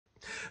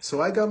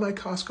So I got my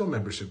Costco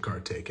membership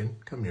card taken.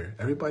 Come here.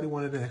 Everybody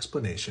wanted an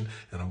explanation,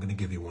 and I'm going to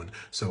give you one.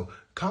 So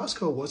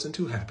Costco wasn't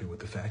too happy with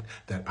the fact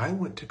that I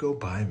went to go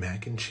buy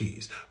mac and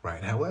cheese,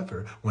 right?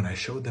 However, when I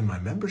showed them my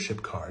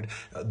membership card,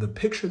 the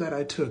picture that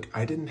I took,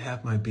 I didn't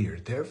have my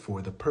beard.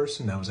 Therefore, the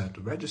person that was at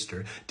the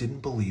register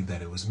didn't believe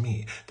that it was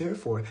me.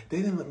 Therefore,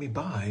 they didn't let me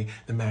buy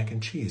the mac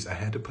and cheese. I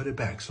had to put it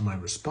back. So my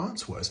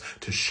response was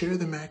to share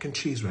the mac and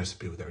cheese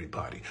recipe with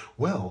everybody.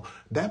 Well,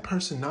 that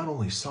person not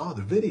only saw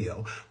the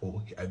video,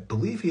 well, I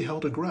believe he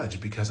held a grudge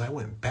because I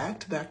went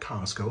back to that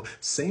Costco,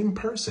 same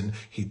person,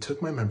 he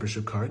took my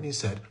membership card and he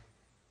said,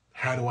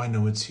 "How do I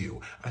know it's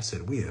you?" I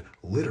said, "We have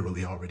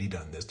literally already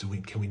done this.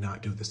 Can we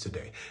not do this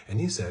today?" And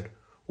he said,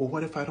 "Well,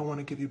 what if I don't want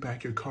to give you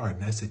back your card?"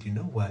 And I said, "You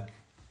know what?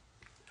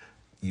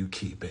 You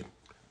keep it.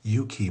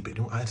 You keep it."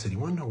 I said, "You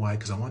want to know why?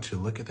 Because I want you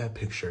to look at that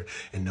picture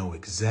and know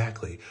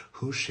exactly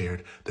who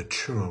shared the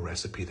churro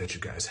recipe that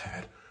you guys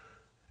had."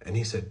 And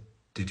he said,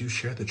 "Did you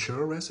share the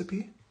churro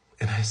recipe?"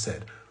 And I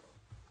said,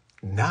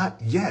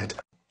 "Not yet."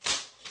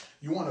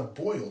 You want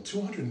to boil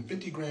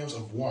 250 grams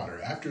of water.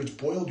 After it's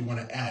boiled, you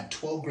want to add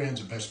 12 grams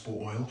of vegetable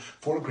oil,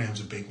 4 grams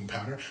of baking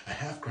powder, a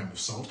half gram of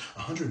salt,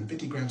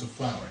 150 grams of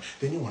flour.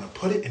 Then you want to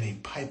put it in a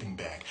piping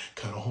bag,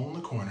 cut a hole in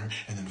the corner,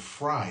 and then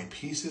fry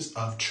pieces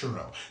of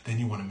churro. Then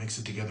you want to mix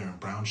it together in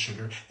brown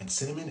sugar and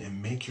cinnamon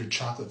and make your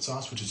chocolate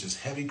sauce, which is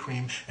just heavy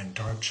cream and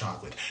dark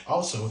chocolate.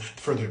 Also,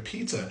 for their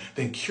pizza,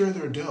 they cure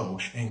their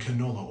dough in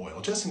canola oil,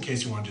 just in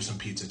case you want to do some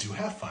pizza too.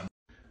 Have fun.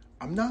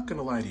 I'm not going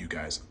to lie to you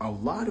guys. A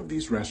lot of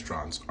these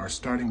restaurants are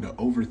starting to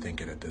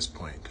overthink it at this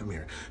point. Come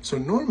here. So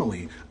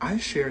normally, I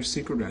share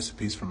secret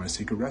recipes from my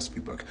secret recipe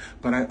book,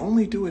 but I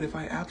only do it if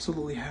I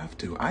absolutely have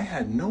to. I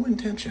had no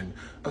intention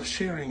of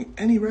sharing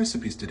any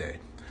recipes today.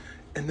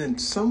 And then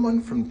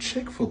someone from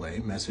Chick-fil-A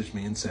messaged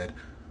me and said,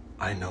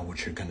 "I know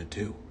what you're going to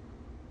do."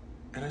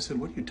 And I said,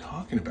 "What are you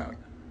talking about?"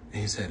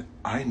 And he said,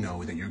 "I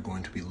know that you're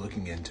going to be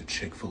looking into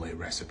Chick-fil-A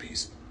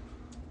recipes."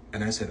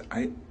 And I said,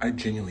 I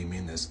genuinely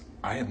mean this.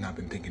 I have not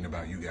been thinking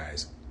about you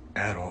guys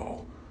at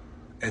all.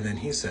 And then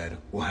he said,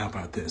 "Well, how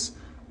about this?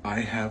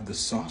 I have the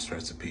sauce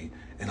recipe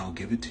and I'll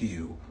give it to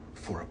you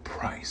for a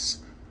price."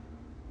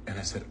 And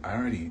I said, I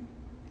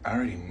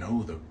already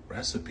know the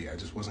recipe. I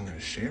just wasn't going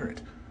to share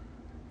it.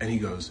 And he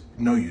goes,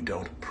 "No, you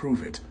don't.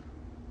 Prove it."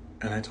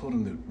 And I told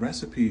him the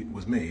recipe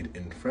was made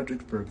in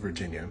Fredericksburg,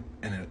 Virginia,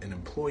 and an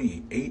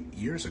employee 8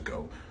 years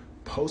ago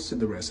posted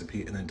the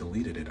recipe and then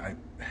deleted it. I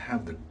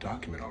have the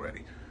document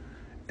already.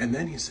 And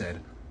then he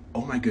said,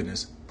 "Oh my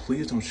goodness,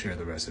 please don't share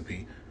the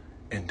recipe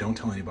and don't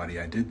tell anybody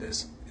I did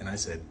this." And I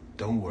said,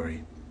 "Don't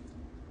worry,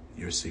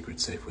 your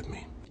secret's safe with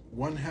me."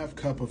 1/2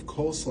 cup of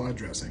coleslaw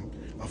dressing,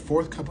 a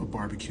 1/4 cup of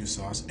barbecue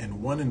sauce,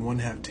 and 1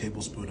 1/2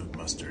 tablespoon of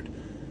mustard.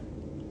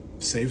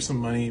 Save some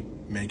money,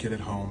 make it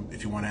at home.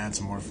 If you want to add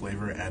some more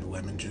flavor, add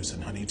lemon juice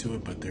and honey to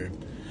it, but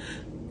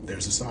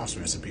there's a sauce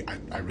recipe.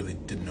 I really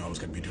didn't know I was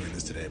going to be doing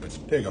this today, but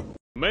there you go.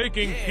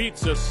 Making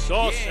pizza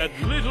sauce at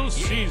Little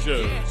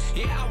Caesars.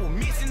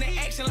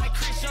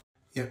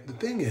 Yeah, the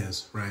thing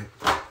is, right,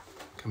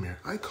 come here.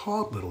 I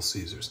called Little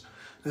Caesars.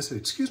 And I said,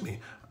 "Excuse me,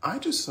 I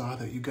just saw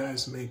that you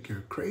guys make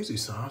your crazy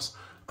sauce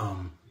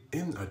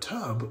in a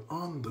tub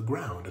on the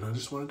ground. And I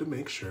just wanted to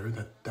make sure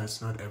that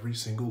that's not every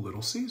single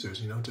Little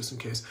Caesars, just in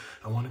case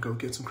I want to go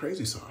get some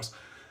crazy sauce."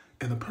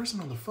 And the person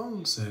on the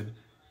phone said,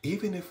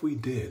 "Even if we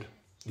did,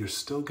 you're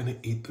still going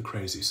to eat the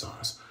crazy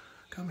sauce."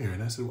 Come here.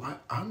 And I said, "Well,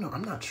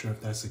 I'm not sure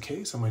if that's the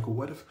case." I'm like,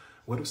 "Well,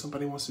 what if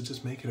somebody wants to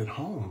just make it at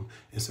home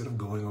instead of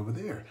going over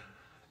there?"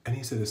 And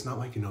he said, "It's not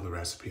like you know the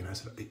recipe." And I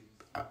said,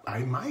 I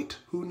might,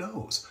 who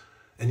knows?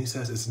 And he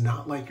says, "It's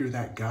not like you're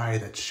that guy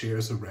that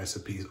shares the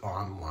recipes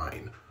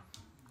online."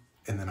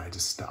 And then I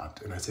just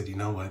stopped and I said, "You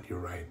know what? You're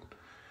right.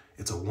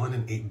 It's a 1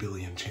 in 8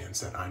 billion chance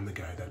that I'm the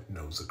guy that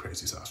knows the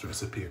crazy sauce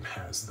recipe and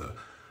has the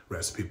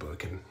recipe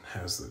book and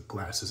has the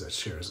glasses that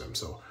shares them.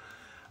 So,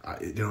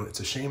 it's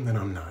a shame that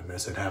I'm not." And I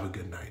said, "Have a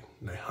good night."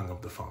 And I hung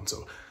up the phone.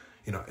 So,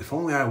 if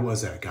only I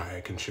was that guy,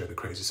 I can share the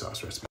crazy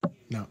sauce recipe.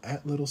 Now,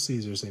 at Little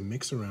Caesars, they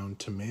mix around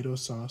tomato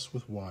sauce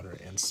with water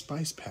and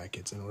spice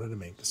packets in order to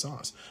make the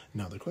sauce.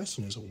 Now, the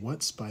question is,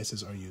 what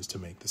spices are used to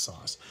make the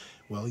sauce?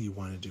 Well, you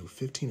want to do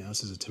 15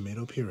 ounces of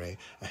tomato puree,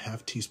 a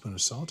 1/2 teaspoon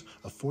of salt,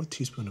 a 1/4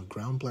 teaspoon of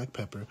ground black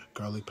pepper,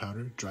 garlic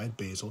powder, dried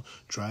basil,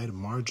 dried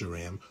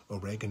marjoram,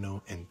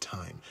 oregano, and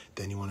thyme.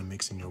 Then you want to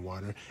mix in your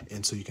water,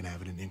 and so you can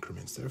have it in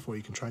increments. Therefore,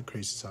 you can try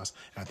crazy sauce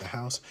at the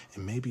house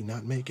and maybe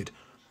not make it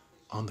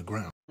on the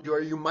ground.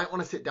 You might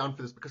want to sit down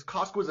for this because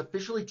Costco is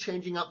officially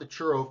changing out the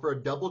churro for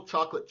a double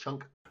chocolate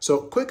chunk.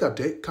 So, quick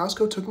update,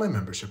 Costco took my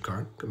membership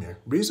card. Come here.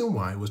 Reason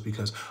why was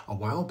because a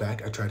while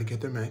back I tried to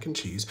get their mac and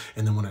cheese,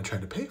 and then when I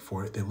tried to pay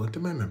for it, they looked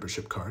at my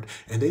membership card,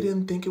 and they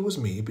didn't think it was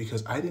me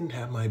because I didn't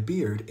have my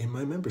beard in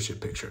my membership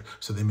picture.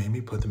 So they made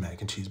me put the mac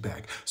and cheese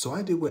back. So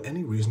I did what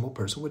any reasonable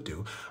person would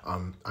do.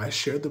 I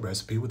shared the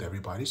recipe with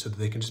everybody so that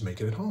they can just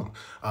make it at home.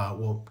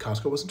 Well,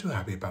 Costco wasn't too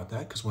happy about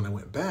that because when I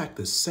went back,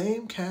 the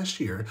same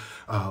cashier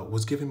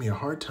was giving me a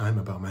hard time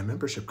about my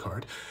membership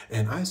card,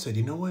 and I said,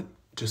 "You know what?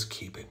 Just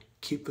keep it.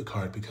 keep the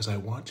card because I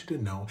want you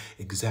to know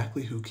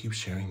exactly who keeps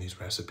sharing these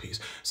recipes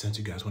since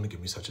you guys want to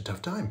give me such a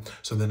tough time.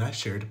 So then I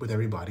shared with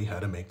everybody how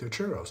to make their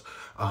churros.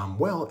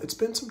 Well, it's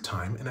been some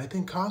time and I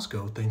think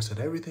Costco thinks that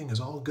everything is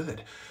all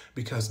good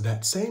because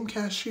that same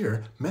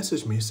cashier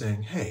messaged me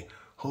saying, hey,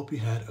 hope you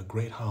had a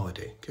great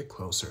holiday. Get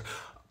closer.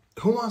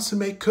 Who wants to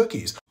make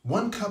cookies?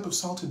 1 cup of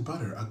salted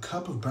butter, a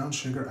cup of brown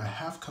sugar, a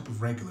half cup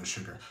of regular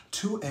sugar,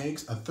 2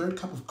 eggs, a 1/3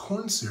 cup of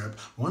corn syrup,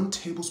 1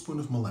 tablespoon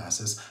of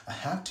molasses, a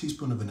half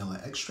teaspoon of vanilla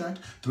extract,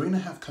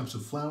 3.5 cups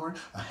of flour,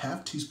 a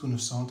half teaspoon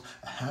of salt,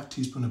 a half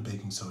teaspoon of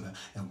baking soda,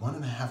 and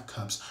 1.5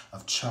 cups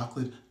of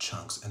chocolate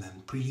chunks. And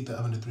then preheat the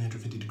oven to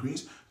 350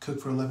 degrees, cook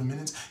for 11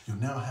 minutes. You'll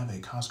now have a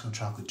Costco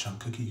chocolate chunk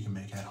cookie you can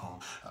make at home.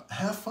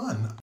 Have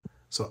fun.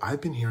 So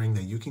I've been hearing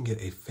that you can get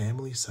a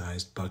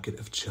family-sized bucket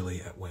of chili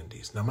at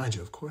Wendy's. Now, mind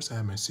you, of course I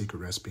have my secret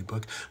recipe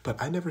book,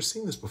 but I'd never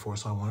seen this before,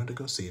 so I wanted to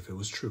go see if it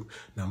was true.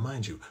 Now,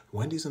 mind you,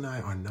 Wendy's and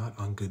I are not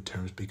on good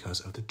terms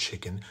because of the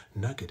chicken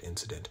nugget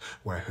incident,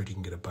 where I heard you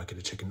can get a bucket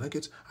of chicken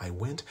nuggets. I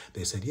went,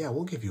 they said, yeah,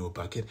 we'll give you a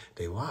bucket.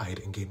 They lied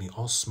and gave me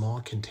all small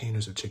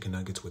containers of chicken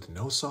nuggets with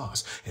no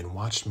sauce and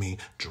watched me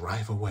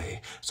drive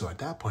away. So at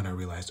that point, I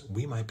realized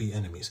we might be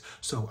enemies.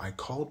 So I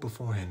called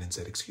beforehand and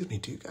said, excuse me,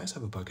 do you guys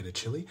have a bucket of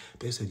chili?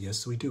 They said,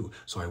 yes, we do.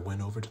 So I went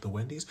over to the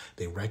Wendy's.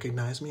 They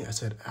recognized me. I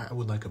said, I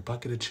would like a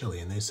bucket of chili.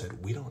 And they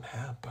said, we don't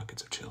have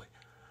buckets of chili.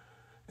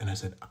 And I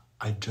said,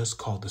 I just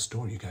called the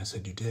store. You guys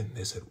said you did. And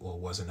they said, well, it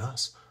wasn't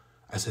us.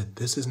 I said,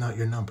 this is not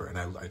your number. And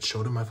I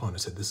showed him my phone. I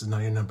said, this is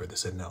not your number. They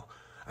said, no.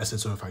 I said,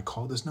 so if I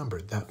call this number,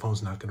 that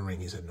phone's not going to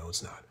ring. He said, no,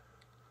 it's not.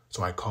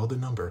 So I called the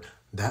number.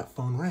 That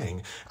phone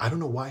rang. I don't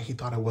know why he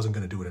thought I wasn't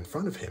going to do it in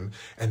front of him.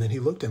 And then he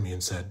looked at me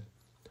and said,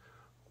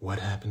 what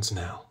happens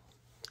now?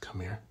 Come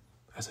here.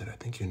 I said, I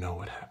think you know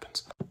what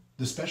happens.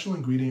 The special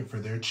ingredient for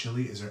their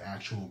chili is their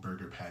actual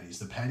burger patties.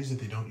 The patties that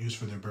they don't use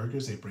for their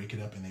burgers, they break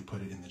it up and they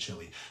put it in the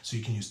chili. So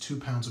you can use 2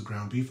 pounds of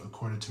ground beef, a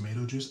quart of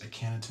tomato juice, a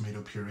can of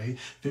tomato puree,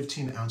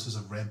 15 ounces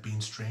of red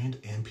beans strained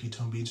and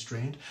piton beans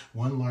strained,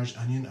 1 large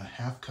onion, a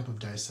half cup of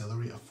diced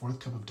celery, a 1/4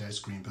 cup of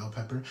diced green bell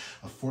pepper,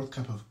 a 1/4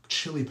 cup of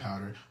chili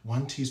powder,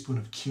 1 teaspoon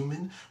of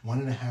cumin,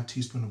 1.5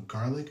 teaspoon of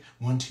garlic,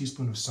 1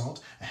 teaspoon of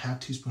salt, a half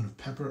teaspoon of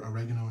pepper,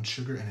 oregano, and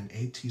sugar, and an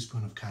 1/8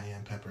 teaspoon of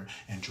cayenne pepper.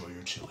 Enjoy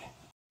your chili.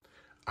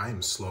 I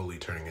am slowly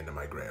turning into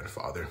my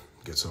grandfather.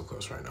 Get so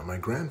close right now. My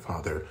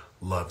grandfather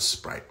loves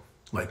Sprite,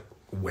 like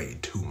way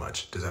too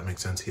much. Does that make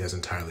sense? He has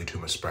entirely too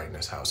much Sprite in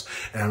his house.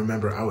 And I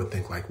remember I would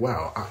think like,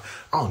 wow,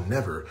 I'll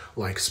never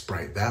like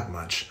Sprite that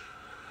much.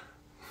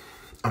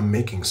 I'm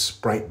making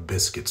Sprite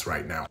biscuits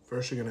right now.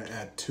 First, you're gonna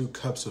add 2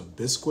 cups of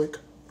Bisquick.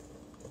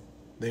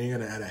 Then you're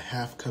gonna add a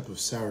half cup of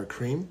sour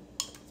cream.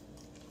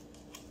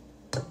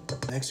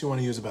 Next, you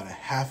wanna use about a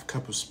half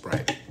cup of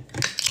Sprite.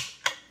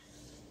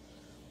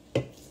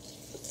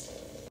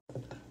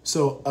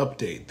 So,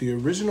 update. The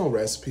original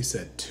recipe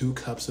said 2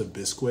 cups of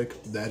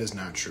Bisquick. That is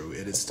not true.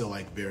 It is still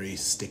like very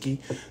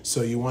sticky.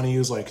 So you want to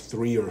use like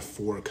 3 or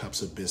 4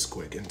 cups of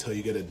Bisquick until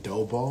you get a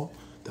dough ball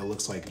that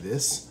looks like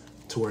this,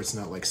 to where it's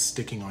not like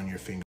sticking on your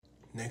finger.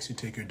 Next, you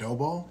take your dough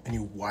ball and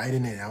you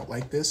widen it out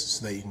like this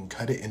so that you can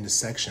cut it into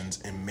sections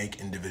and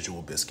make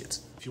individual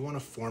biscuits. If you want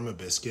to form a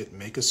biscuit,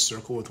 make a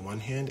circle with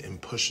one hand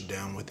and push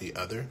down with the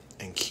other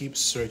and keep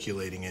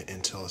circulating it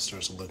until it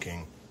starts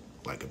looking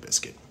like a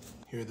biscuit.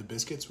 Here are the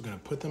biscuits. We're going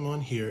to put them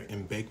on here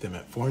and bake them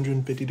at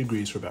 450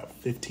 degrees for about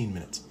 15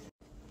 minutes.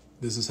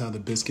 This is how the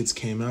biscuits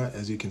came out.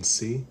 As you can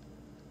see,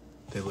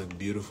 they look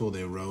beautiful.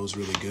 They rose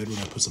really good. We're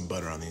going to put some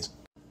butter on these.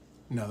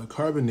 Now, the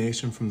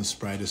carbonation from the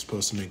Sprite is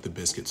supposed to make the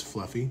biscuits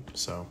fluffy,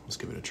 so let's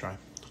give it a try.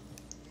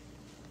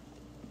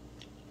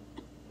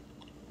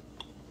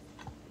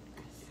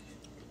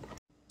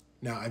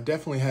 Now, I've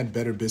definitely had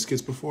better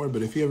biscuits before,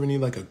 but if you ever need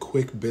like a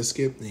quick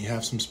biscuit and you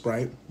have some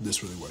Sprite,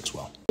 this really works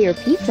well. Your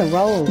pizza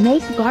roll.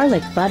 Make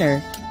garlic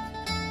butter.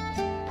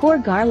 Pour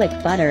garlic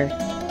butter.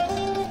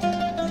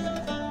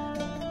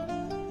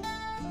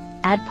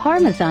 Add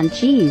Parmesan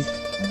cheese.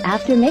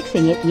 After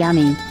mixing it,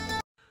 yummy.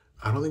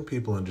 I don't think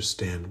people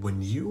understand.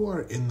 When you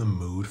are in the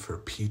mood for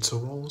pizza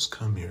rolls,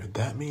 come here.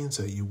 That means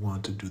that you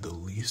want to do the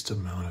least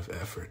amount of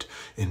effort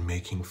in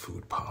making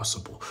food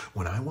possible.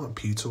 When I want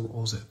pizza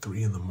rolls at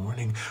 3 in the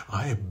morning,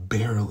 I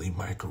barely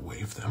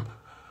microwave them.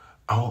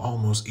 I'll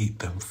almost eat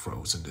them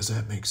frozen. Does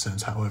that make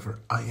sense? However,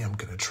 I am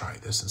going to try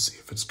this and see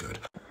if it's good.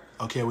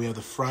 Okay, we have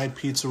the fried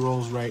pizza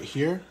rolls right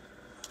here.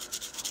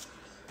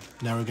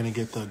 Now we're going to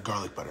get the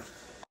garlic butter.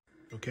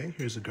 Okay,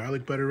 here's the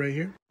garlic butter right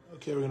here.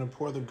 Okay, we're going to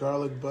pour the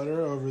garlic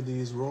butter over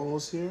these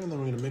rolls here, and then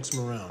we're going to mix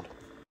them around.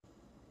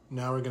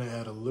 Now we're going to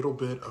add a little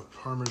bit of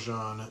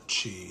Parmesan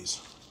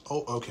cheese.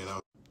 Oh, okay.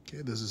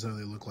 Okay, this is how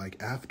they look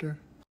like after.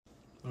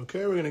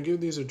 Okay, we're going to give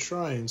these a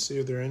try and see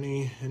if they're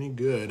any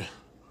good.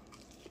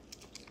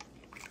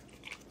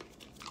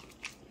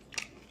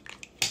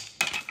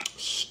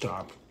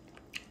 Stop.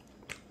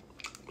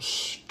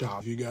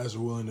 If you guys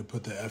are willing to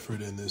put the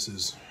effort in, this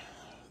is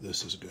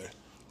good.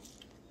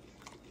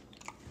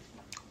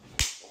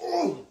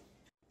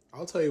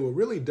 I'll tell you what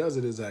really does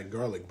it is that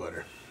garlic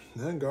butter.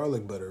 That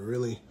garlic butter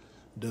really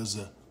does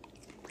the...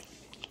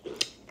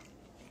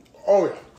 Oh yeah.